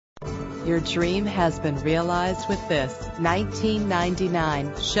Your dream has been realized with this 1999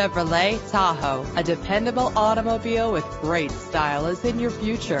 Chevrolet Tahoe. A dependable automobile with great style is in your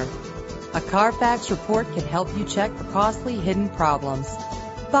future. A Carfax report can help you check for costly hidden problems.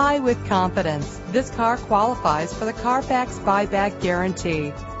 Buy with confidence. This car qualifies for the Carfax buyback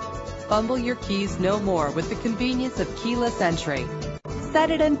guarantee. Fumble your keys no more with the convenience of keyless entry. Set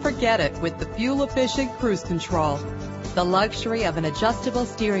it and forget it with the fuel-efficient cruise control. The luxury of an adjustable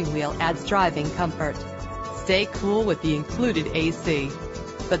steering wheel adds driving comfort. Stay cool with the included AC.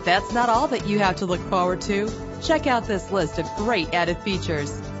 But that's not all that you have to look forward to. Check out this list of great added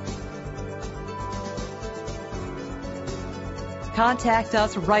features. Contact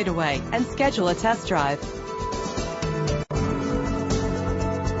us right away and schedule a test drive.